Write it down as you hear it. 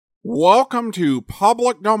Welcome to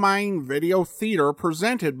Public Domain Video Theater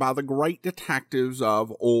presented by the great detectives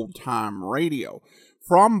of Old Time Radio.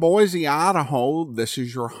 From Boise, Idaho, this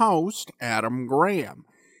is your host, Adam Graham.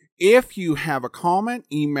 If you have a comment,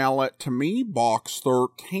 email it to me,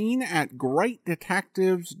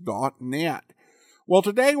 box13@greatdetectives.net. Well,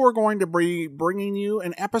 today we're going to be bringing you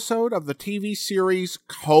an episode of the TV series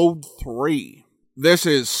Code 3. This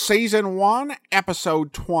is Season 1,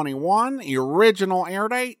 Episode 21, the original air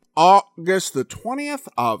date, August the 20th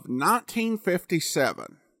of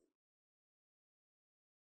 1957.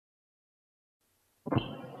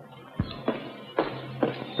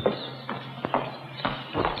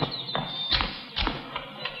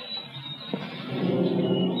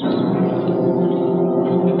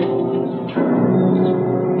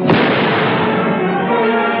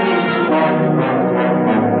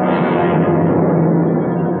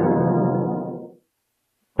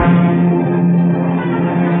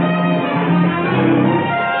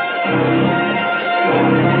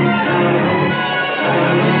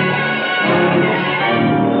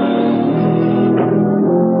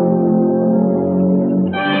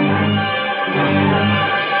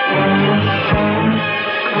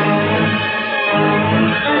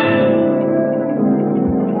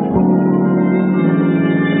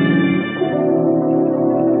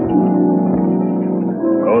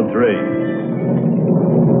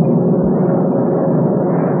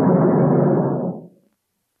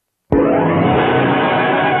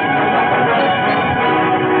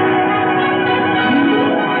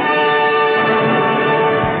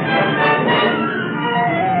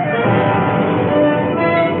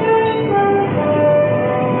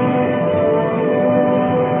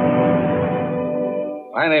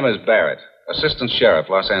 My name is Barrett, Assistant Sheriff,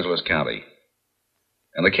 Los Angeles County.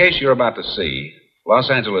 In the case you're about to see, Los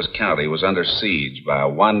Angeles County was under siege by a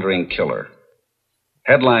wandering killer.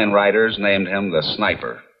 Headline writers named him the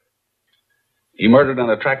Sniper. He murdered an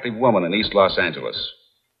attractive woman in East Los Angeles,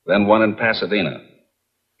 then one in Pasadena.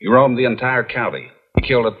 He roamed the entire county. He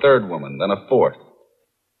killed a third woman, then a fourth.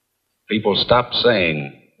 People stopped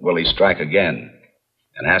saying, "Will he strike again?"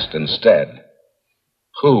 and asked instead,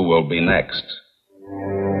 "Who will be next?"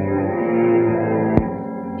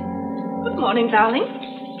 Good morning, darling.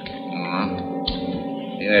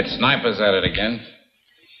 That sniper's at it again.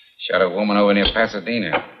 Shot a woman over near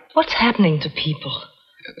Pasadena. What's happening to people?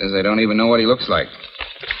 They don't even know what he looks like.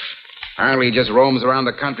 Apparently he just roams around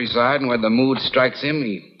the countryside, and when the mood strikes him,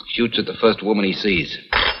 he shoots at the first woman he sees.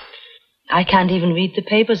 I can't even read the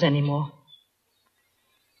papers anymore.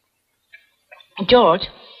 George,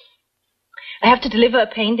 I have to deliver a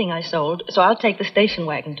painting I sold, so I'll take the station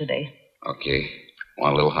wagon today. Okay.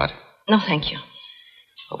 Want a little hot? No, thank you.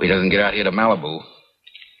 Hope he doesn't get out here to Malibu.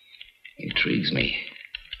 Intrigues me.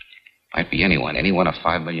 Might be anyone of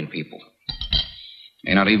 5 million people.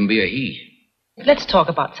 May not even be a he. Let's talk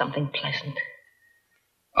about something pleasant.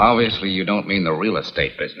 Obviously, you don't mean the real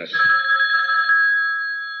estate business.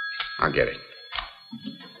 I'll get it.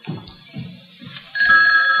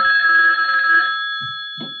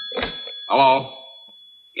 Hello?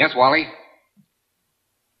 Yes, Wally?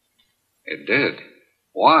 It did.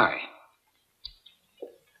 Why?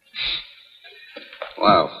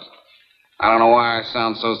 Well, I don't know why I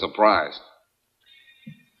sound so surprised.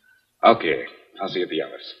 Okay, I'll see you at the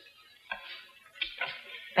office.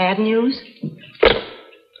 Bad news?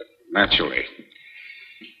 Naturally.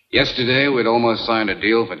 Yesterday, we'd almost signed a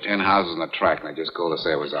deal for 10 houses on the track, and they just called to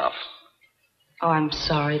say it was off. Oh, I'm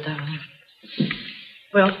sorry, darling.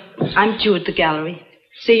 Well, I'm due at the gallery.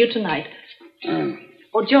 See you tonight.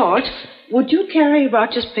 Oh, George, would you carry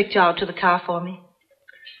Roger's picture out to the car for me?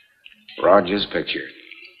 Roger's picture.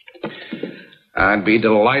 I'd be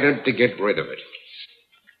delighted to get rid of it.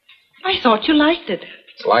 I thought you liked it.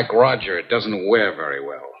 It's like Roger. It doesn't wear very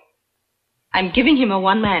well. I'm giving him a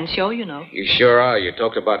one-man show, you know. You sure are. You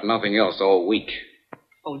talked about nothing else all week.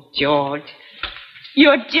 Oh, George,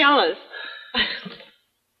 you're jealous.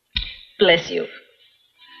 Bless you.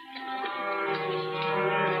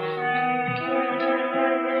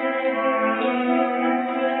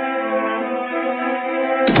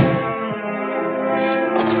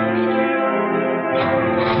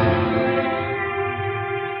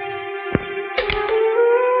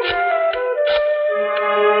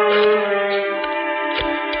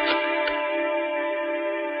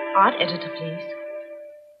 Art editor, please.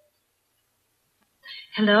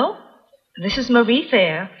 Hello? This is Marie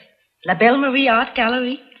Thayer, La Belle Marie Art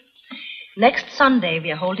Gallery. Next Sunday,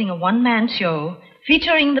 we are holding a one-man show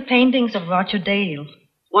featuring the paintings of Roger Dale,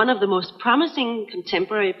 one of the most promising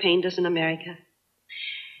contemporary painters in America.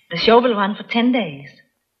 The show will run for 10 days.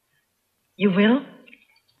 You will?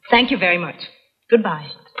 Thank you very much.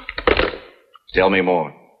 Goodbye. Tell me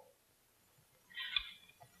more.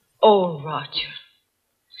 Oh, Roger.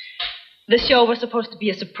 The show was supposed to be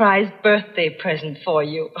a surprise birthday present for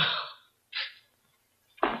you.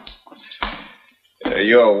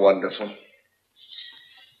 You're wonderful.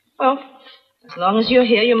 Well, as long as you're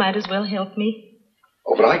here, you might as well help me.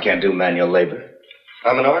 Oh, but I can't do manual labor.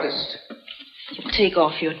 I'm an artist. You take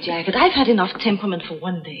off your jacket. I've had enough temperament for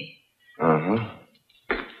one day. Uh-huh.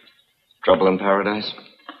 Trouble in paradise?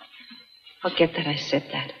 Forget that I said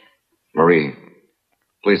that. Marie,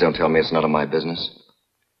 please don't tell me it's none of my business.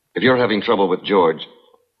 If you're having trouble with George,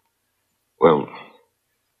 well,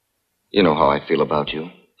 you know how I feel about you.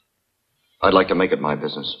 I'd like to make it my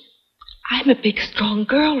business. I'm a big, strong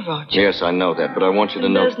girl, Roger. Yes, I know that, but I want you to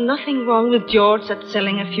know... There's nothing wrong with George that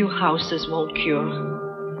selling a few houses won't cure.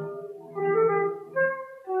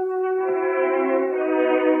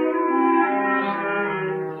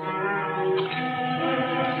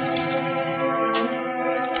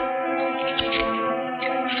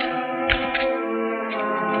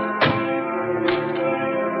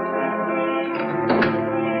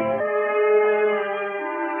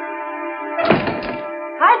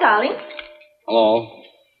 Hi, darling. Hello.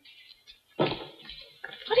 What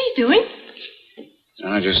are you doing?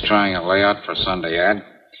 I'm just trying a layout for a Sunday ad.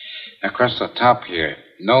 Across the top here,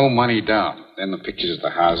 no money down. Then the pictures of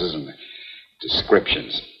the houses and the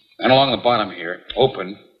descriptions. And along the bottom here,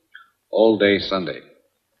 open, all day Sunday.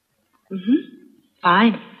 Mm-hmm.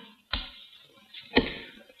 Fine.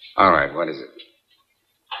 All right, what is it?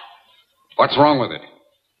 What's wrong with it?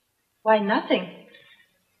 Why, nothing.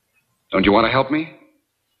 Don't you want to help me?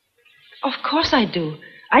 Of course I do.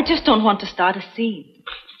 I just don't want to start a scene.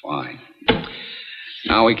 Fine.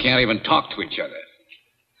 Now we can't even talk to each other.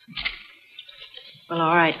 Well,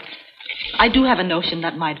 all right. I do have a notion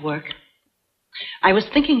that might work. I was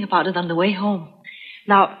thinking about it on the way home.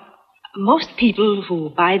 Now, most people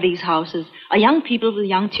who buy these houses are young people with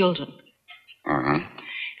young children. Uh-huh.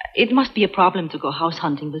 It must be a problem to go house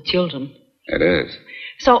hunting with children. It is.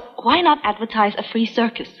 So why not advertise a free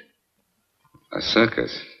circus? A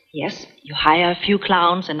circus? Yes, you hire a few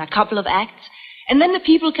clowns and a couple of acts, and then the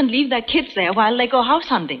people can leave their kids there while they go house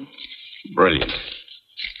hunting. Brilliant.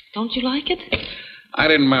 Don't you like it? I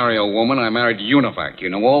didn't marry a woman. I married Univac. You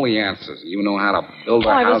know all the answers. You know how to build a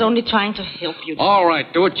house. I was only trying to help you. All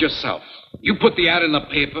right, do it yourself. You put the ad in the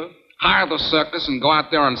paper, hire the circus, and go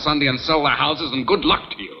out there on Sunday and sell their houses, and good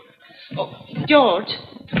luck to you. Oh, George,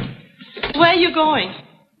 where are you going?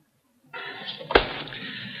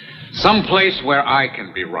 Someplace where I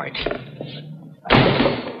can be right.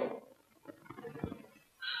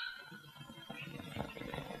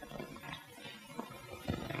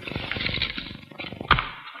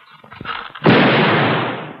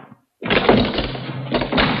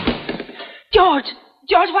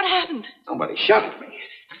 George, what happened? Somebody shot at me.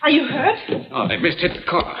 Are you hurt? Oh, they missed hit the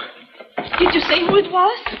car. Did you say who it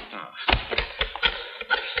was?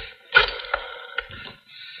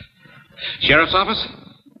 Sheriff's office?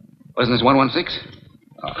 Wasn't this 116?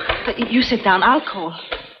 Oh. You sit down. I'll call.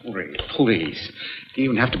 Please. Do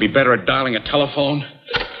you even have to be better at dialing a telephone?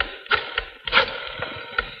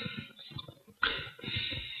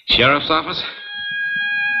 Sheriff's office?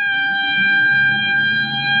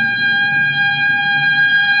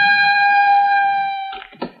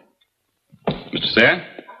 Mr. Sayre?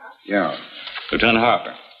 Yeah. Lieutenant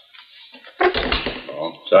Harper.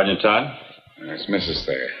 Oh. Sergeant Todd? It's Mrs.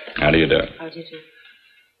 Thayer. How do you do? How do you do?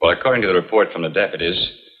 Well, according to the report from the deputies,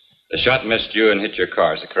 the shot missed you and hit your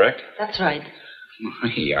car. Is that correct? That's right.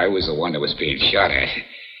 Hey, I was the one that was being shot at.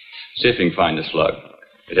 See if you can find the slug.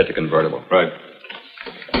 It hit the convertible. Right.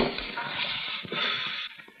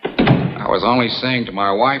 I was only saying to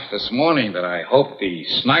my wife this morning that I hoped the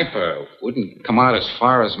sniper wouldn't come out as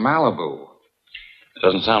far as Malibu. It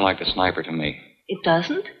doesn't sound like the sniper to me. It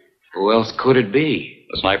doesn't? Who else could it be?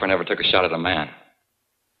 The sniper never took a shot at a man.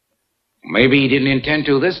 Maybe he didn't intend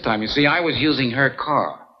to this time. You see, I was using her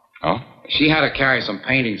car. Oh? She had to carry some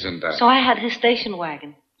paintings and... So I had his station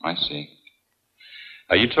wagon. I see.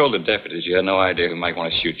 You told the deputies you had no idea who might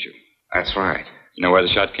want to shoot you. That's right. You know where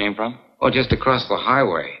the shot came from? Oh, just across the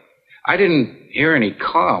highway. I didn't hear any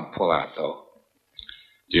car pull out, though.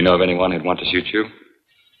 Do you know of anyone who'd want to shoot you?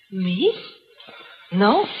 Me?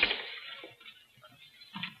 No.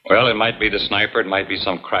 Well, it might be the sniper. It might be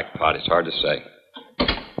some crackpot. It's hard to say.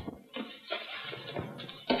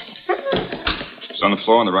 It's on the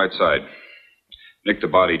floor on the right side. Nicked the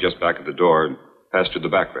body just back of the door and passed through the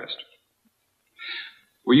backrest.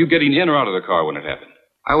 Were you getting in or out of the car when it happened?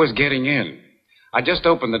 I was getting in. I just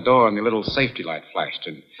opened the door and the little safety light flashed,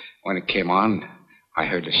 and when it came on, I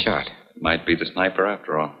heard the shot. Might be the sniper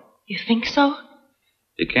after all. You think so?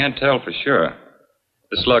 You can't tell for sure.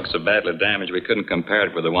 The slug's so badly damaged we couldn't compare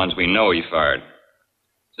it with the ones we know he fired.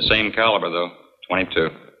 It's the same caliber, though. 22.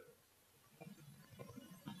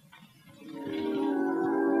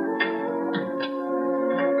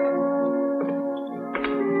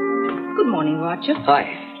 Good morning, Roger. Hi.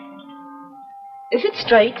 Is it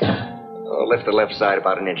straight? Oh, lift the left side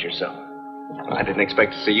about an inch or so. I didn't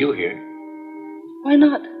expect to see you here. Why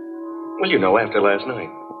not? Well, you know, after last night.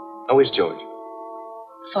 How is George?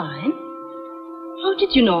 Fine. How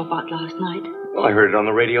did you know about last night? Well, I heard it on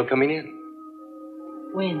the radio coming in.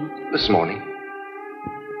 When? This morning.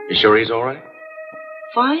 You sure he's all right?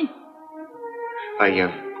 Fine. I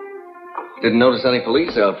Didn't notice any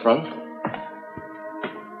police out front.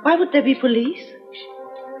 Why would there be police?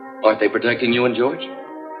 Aren't they protecting you and George?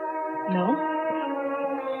 No.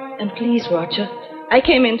 And please, Roger, I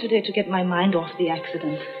came in today to get my mind off the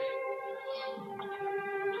accident.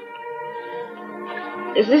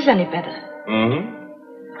 Is this any better? Mm-hmm.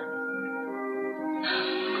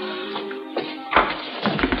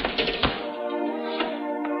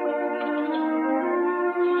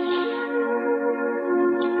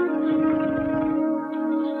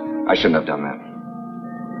 I shouldn't have done that.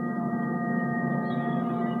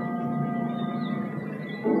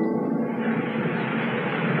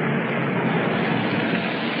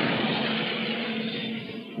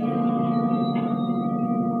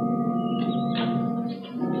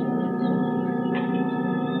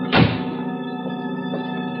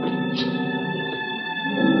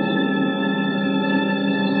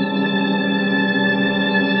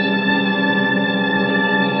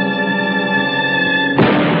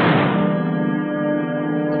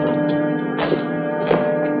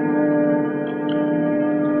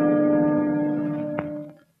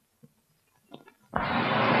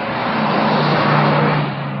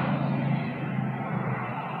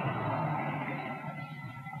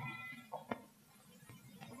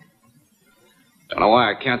 Don't know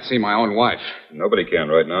why I can't see my own wife. Nobody can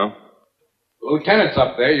right now. Lieutenant's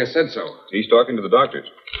up there. You said so. He's talking to the doctors.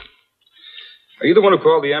 Are you the one who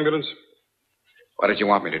called the ambulance? What did you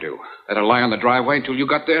want me to do? Let her lie on the driveway until you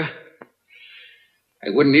got there?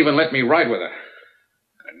 They wouldn't even let me ride with her.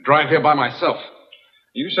 I'd drive here by myself.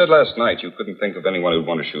 You said last night you couldn't think of anyone who'd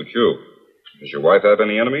want to shoot you. Does your wife have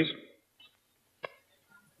any enemies?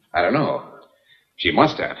 I don't know. She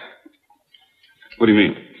must have. What do you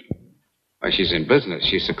mean? Why, she's in business.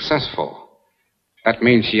 She's successful. That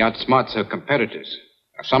means she outsmarts her competitors.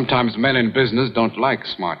 Now, sometimes men in business don't like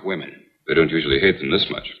smart women. They don't usually hate them this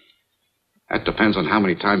much. That depends on how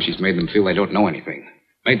many times she's made them feel they don't know anything.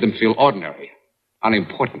 Made them feel ordinary,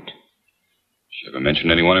 unimportant. She ever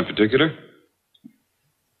mentioned anyone in particular?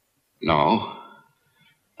 No.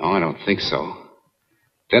 No, I don't think so.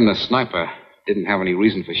 Then the sniper didn't have any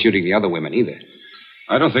reason for shooting the other women either.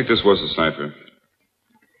 I don't think this was the sniper.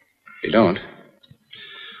 You don't?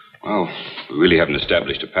 Well, we really haven't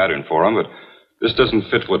established a pattern for him, but this doesn't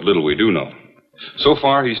fit what little we do know. So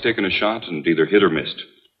far, he's taken a shot and either hit or missed.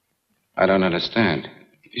 I don't understand.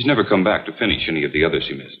 He's never come back to finish any of the others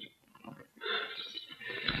he missed.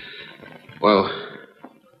 Well,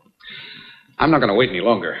 I'm not going to wait any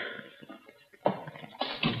longer.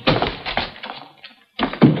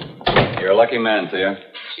 You're a lucky man, Thea.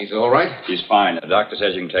 She's all right? She's fine. The doctor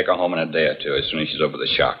says you can take her home in a day or two as soon as she's over the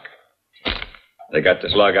shock. They got the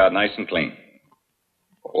slug out nice and clean.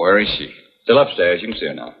 Where is she? Still upstairs. You can see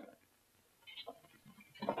her now.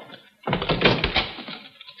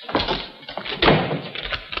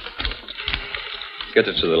 Get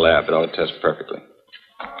her to the lab. It ought to test perfectly.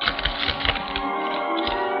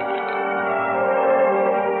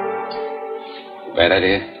 Bad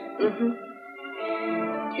idea? Mm-hmm.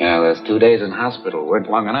 Yeah, those 2 days in hospital weren't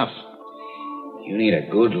long enough. You need a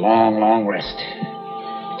good, long rest.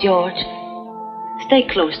 George, stay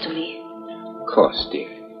close to me. Of course, dear.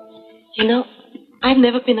 You know, I've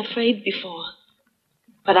never been afraid before.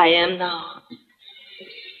 But I am now.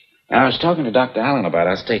 I was talking to Dr. Allen about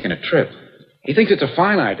us taking a trip. He thinks it's a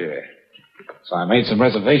fine idea. So I made some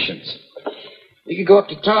reservations. We could go up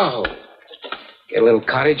to Tahoe. Get a little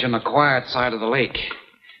cottage on the quiet side of the lake.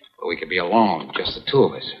 Where we could be alone, just the two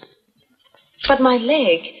of us. But my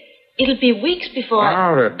leg, it'll be weeks before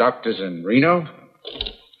Oh, the doctor's in Reno.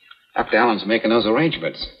 Dr. Allen's making those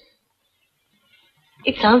arrangements.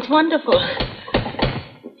 It sounds wonderful.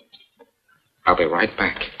 I'll be right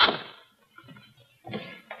back.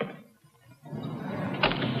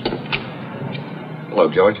 Hello,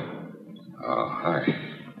 George. Oh, hi.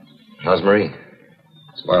 How's Marie?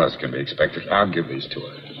 As well as can be expected. I'll give these to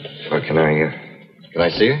her. Or can I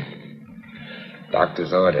see her?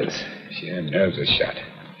 Doctor's orders. Her nerves are shot.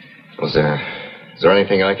 Is there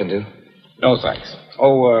anything I can do? No, thanks.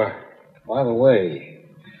 Oh, by the way,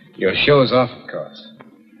 your show's off, of course.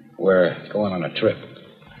 We're going on a trip.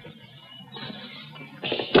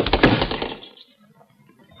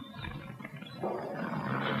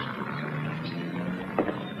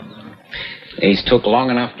 He's took long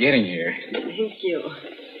enough getting here. Thank you.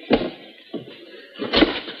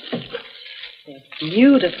 They're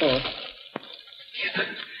beautiful.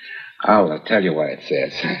 I'll tell you what it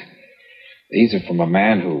says. These are from a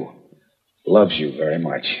man who loves you very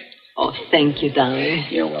much. Oh, thank you, darling.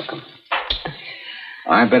 You're welcome.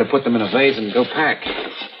 I better put them in a vase and go pack.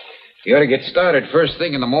 You ought to get started first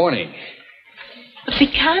thing in the morning. But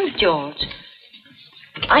we can't, George.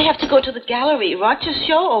 I have to go to the gallery. Roger's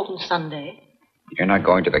show opens Sunday. You're not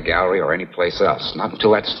going to the gallery or any place else. Not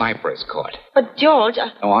until that sniper is caught. But, George,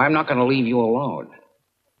 No, I'm not going to leave you alone.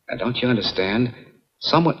 Now, don't you understand?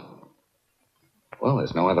 Someone... Well,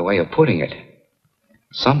 there's no other way of putting it.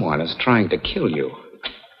 Someone is trying to kill you.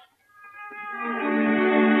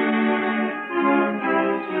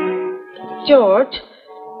 George,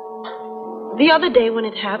 the other day when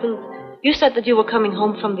it happened, you said that you were coming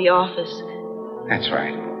home from the office. That's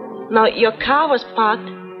right. Now, your car was parked.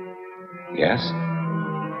 Yes?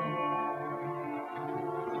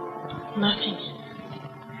 Nothing.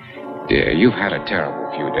 Dear, you've had a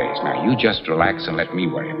terrible few days. Now, you just relax and let me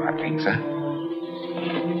worry about things, huh?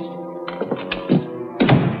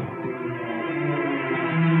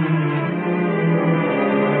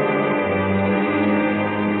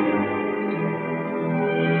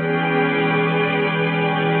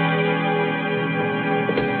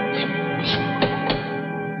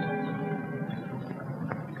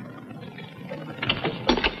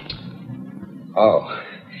 Oh.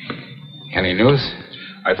 Any news?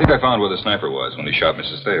 I think I found where the sniper was when he shot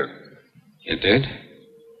Mrs. Thayer. You did?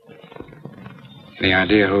 Any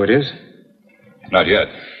idea who it is? Not yet.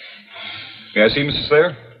 May I see Mrs.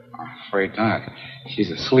 Thayer? I'm afraid not. She's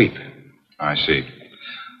asleep. I see.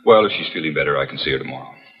 Well, if she's feeling better, I can see her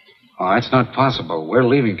tomorrow. Oh, that's not possible. We're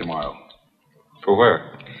leaving tomorrow. For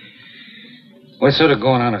where? We're sort of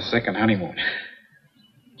going on a second honeymoon.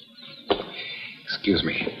 Excuse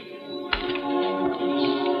me.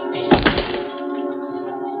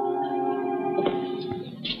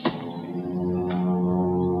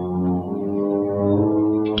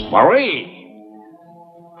 Marie!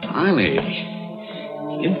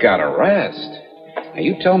 Honey, you've got to rest. Now,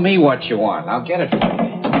 you tell me what you want. I'll get it for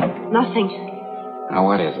you. Nothing. Now,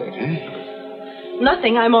 what is it, huh?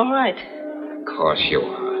 Nothing. I'm all right. Of course you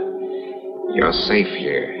are. You're safe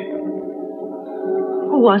here.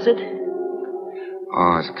 Who was it?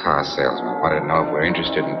 Oh, it's a car salesman. Wanted to know if we're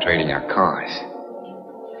interested in trading our cars.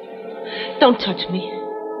 Don't touch me.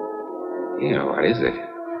 Yeah, what is it?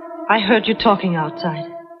 I heard you talking outside.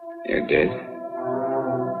 You did?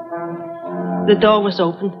 The door was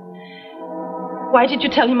open. Why did you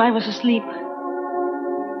tell him I was asleep?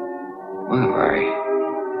 Well,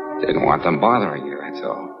 I didn't want them bothering you, that's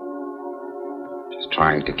all. Just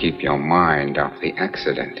trying to keep your mind off the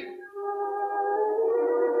accident.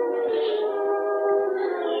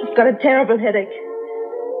 I've got a terrible headache.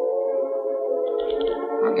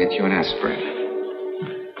 I'll get you an aspirin.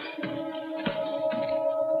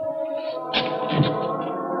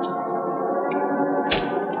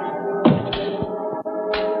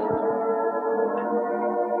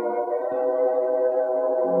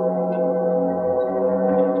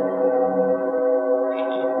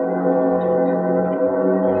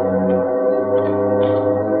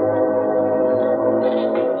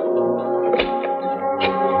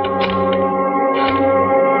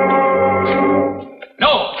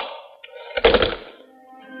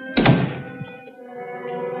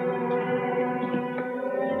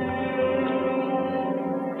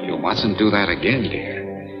 Mustn't do that again,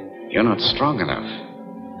 dear. You're not strong enough.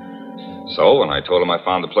 So, when I told him I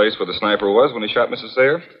found the place where the sniper was when he shot Mrs.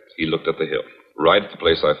 Thayer, he looked up the hill, right at the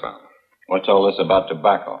place I found. What's all this about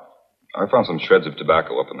tobacco? I found some shreds of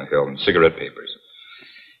tobacco up on the hill and cigarette papers.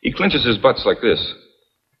 He clenches his butts like this.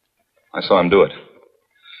 I saw him do it.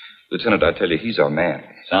 Lieutenant, I tell you, he's our man.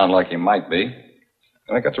 Sound like he might be.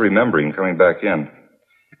 And I got to remembering coming back in.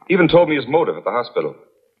 He even told me his motive at the hospital.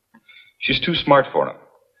 She's too smart for him.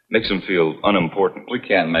 Makes him feel unimportant. We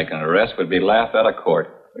can't make an arrest. We'd be laughed out of court.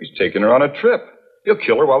 He's taking her on a trip. He'll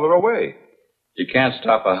kill her while they're away. You can't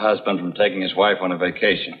stop a husband from taking his wife on a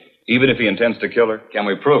vacation. Even if he intends to kill her? Can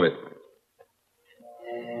we prove it?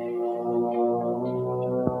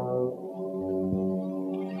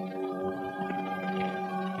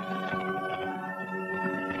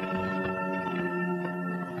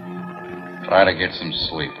 Try to get some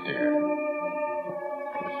sleep, dear.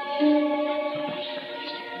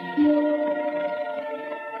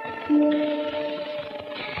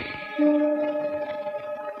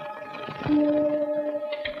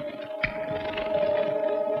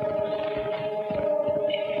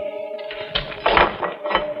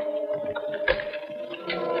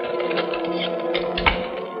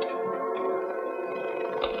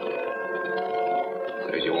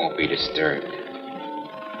 So you won't be disturbed.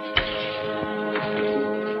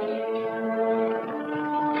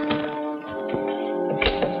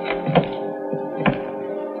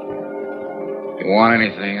 If you want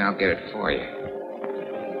anything, I'll get it for you.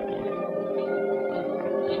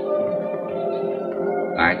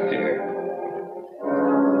 Night, dear.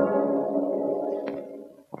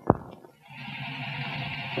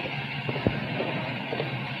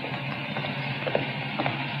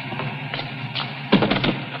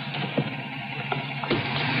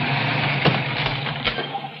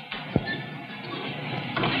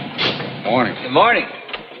 Morning. Good morning.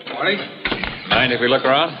 Morning. Mind if we look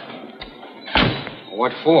around?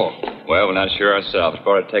 What for? Well, we're not sure ourselves.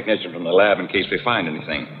 Brought a technician from the lab in case we find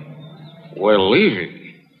anything. We're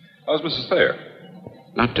leaving. How's Mrs. Thayer?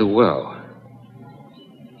 Not too well.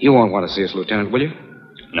 You won't want to see us, Lieutenant, will you?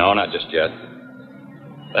 No, not just yet.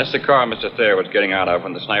 That's the car Mr. Thayer was getting out of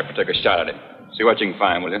when the sniper took a shot at him. See what you can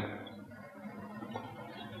find, will you?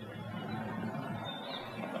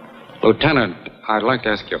 Lieutenant, I'd like to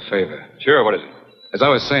ask you a favor. Sure, what is it? As I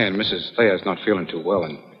was saying, Mrs. Thayer's not feeling too well,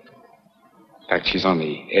 and in fact, she's on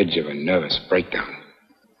the edge of a nervous breakdown.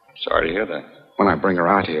 Sorry to hear that. When I bring her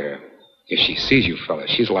out here, if she sees you fellas,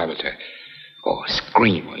 she's liable to,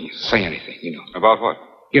 scream or say anything, you know. About what?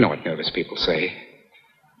 You know what nervous people say.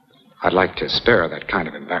 I'd like to spare her that kind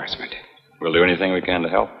of embarrassment. We'll do anything we can to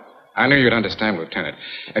help. I knew you'd understand, Lieutenant.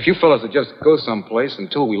 If you fellas would just go someplace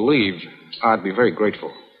until we leave, I'd be very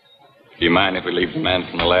grateful. Do you mind if we leave the man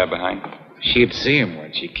from the lab behind? She'd see him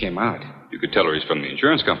when she came out. You could tell her he's from the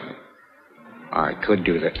insurance company. I could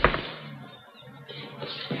do that.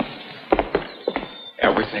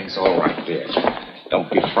 Everything's all right there. Don't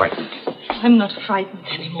be frightened. I'm not frightened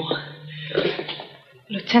anymore.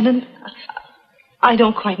 Lieutenant, I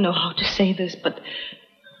don't quite know how to say this, but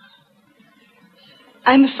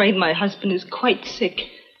I'm afraid my husband is quite sick.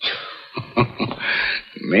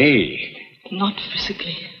 Me? Not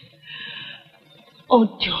physically.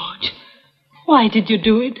 Oh, George, why did you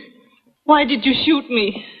do it? Why did you shoot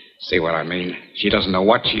me? See what I mean? She doesn't know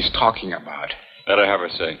what she's talking about. Let her have her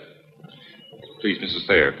say. Please, Mrs.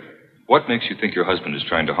 Thayer, what makes you think your husband is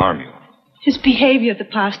trying to harm you? His behavior the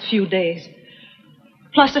past few days.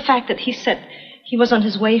 Plus the fact that he said he was on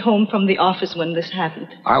his way home from the office when this happened.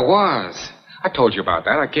 I was. I told you about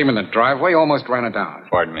that. I came in the driveway, almost ran her down.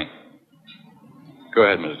 Pardon me. Go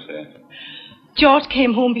ahead, Mrs. Thayer. George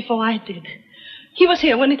came home before I did. He was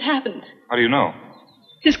here when it happened. How do you know?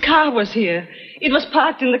 His car was here. It was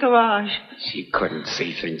parked in the garage. She couldn't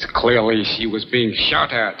see things clearly. She was being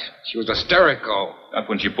shot at. She was hysterical. Not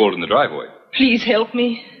when she pulled in the driveway. Please help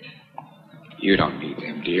me. You don't need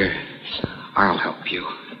them, dear. I'll help you.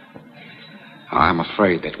 I'm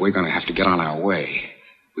afraid that we're going to have to get on our way.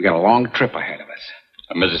 We got a long trip ahead of us.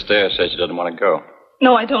 Mrs. Thayer says she doesn't want to go.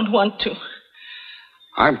 No, I don't want to.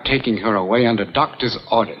 I'm taking her away under doctor's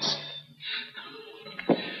orders.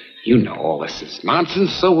 You know all this is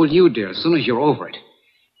nonsense. So will you, dear, as soon as you're over it.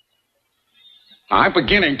 I'm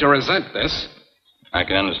beginning to resent this. I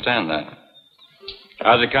can understand that.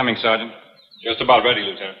 How's it coming, Sergeant? Just about ready,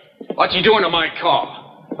 Lieutenant. What's he doing to my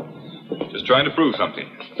car? Just trying to prove something.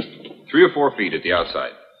 3 or 4 feet at the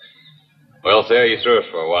outside. Well, Thayer, you threw us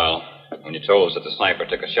for a while when you told us that the sniper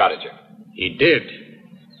took a shot at you. He did.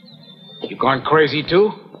 You gone crazy,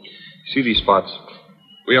 too? See these spots?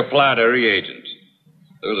 We applied a reagent.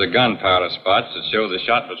 Those are gunpowder spots that show the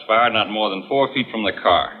shot was fired not more than 4 feet from the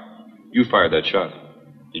car. You fired that shot.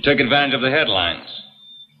 You took advantage of the headlines.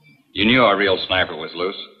 You knew our real sniper was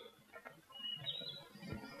loose.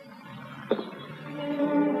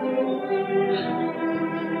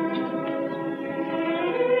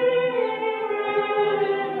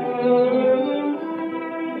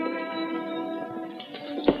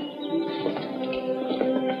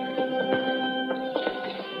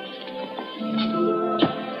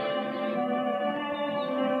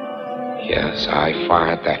 Yes, I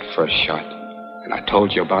fired that first shot. And I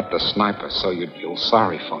told you about the sniper so you'd feel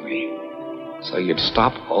sorry for me. So you'd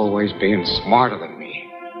stop always being smarter than me.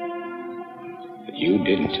 But you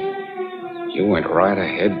didn't. You went right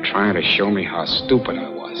ahead trying to show me how stupid I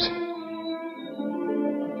was.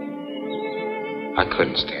 I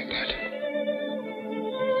couldn't stand that.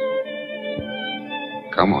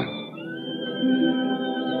 Come on.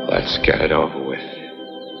 Let's get it over with.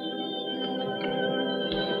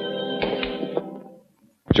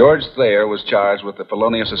 George Thayer was charged with the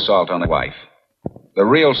felonious assault on his wife. The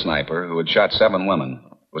real sniper, who had shot 7 women,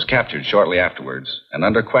 was captured shortly afterwards and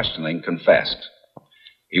under questioning confessed.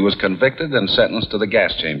 He was convicted and sentenced to the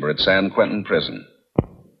gas chamber at San Quentin Prison.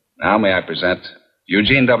 Now may I present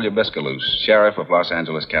Eugene W. Biscaluse, Sheriff of Los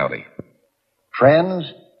Angeles County.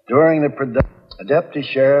 Friends, during the production, a deputy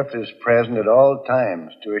sheriff is present at all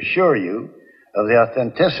times to assure you of the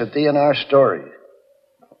authenticity in our stories.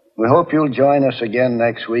 We hope you'll join us again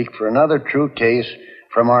next week for another true case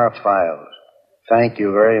from our files. Thank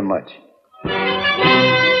you very much.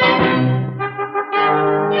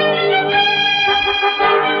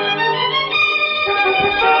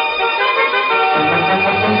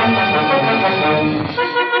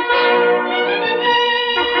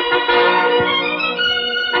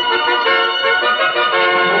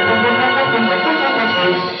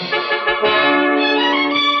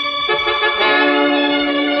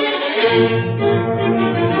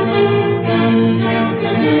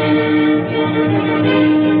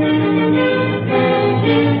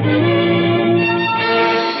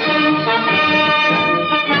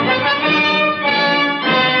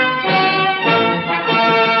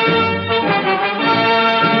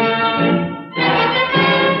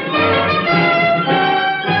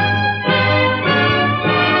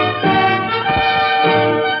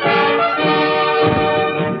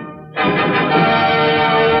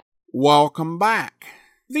 Welcome back.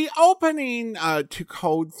 The opening to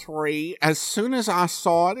Code 3, as soon as I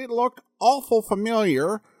saw it, it looked awful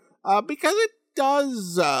familiar because it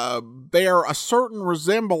does bear a certain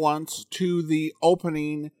resemblance to the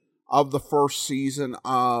opening of the first season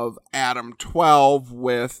of Adam 12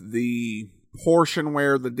 with the portion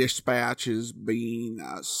where the dispatch is being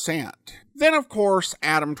sent. Then, of course,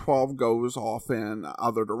 Adam 12 goes off in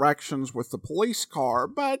other directions with the police car,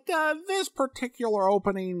 but this particular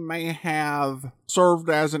opening may have served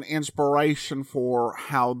as an inspiration for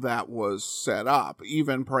how that was set up,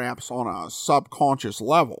 even perhaps on a subconscious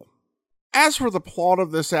level. As for the plot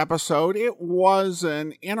of this episode, it was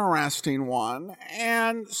an interesting one,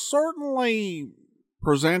 and certainly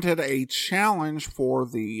presented a challenge for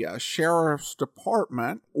the sheriff's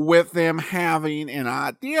department, with them having an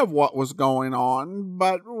idea of what was going on,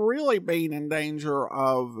 but really being in danger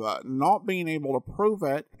of not being able to prove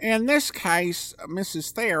it. In this case,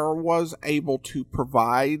 Mrs. Thayer was able to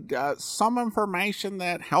provide some information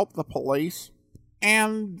that helped the police.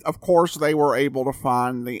 And, of course, they were able to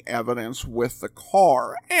find the evidence with the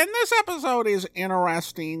car. And this episode is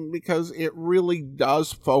interesting because it really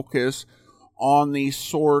does focus on the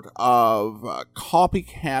sort of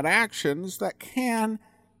copycat actions that can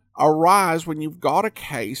arise when you've got a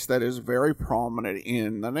case that is very prominent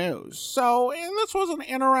in the news. So this was an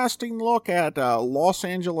interesting look at Los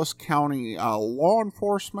Angeles County law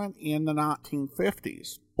enforcement in the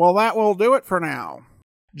 1950s. Well, that will do it for now.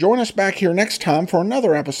 Join us back here next time for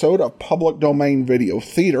another episode of Public Domain Video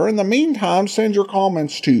Theater. In the meantime, send your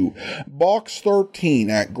comments to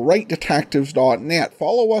box13@greatdetectives.net.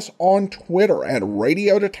 Follow us on Twitter at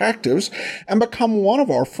Radio Detectives and become one of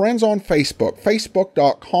our friends on Facebook,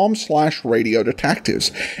 facebook.com/Radio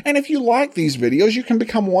Detectives. And if you like these videos, you can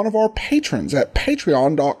become one of our patrons at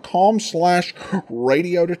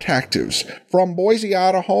patreon.com/Radio Detectives. From Boise,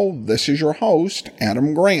 Idaho, this is your host,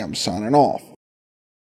 Adam Graham, signing off.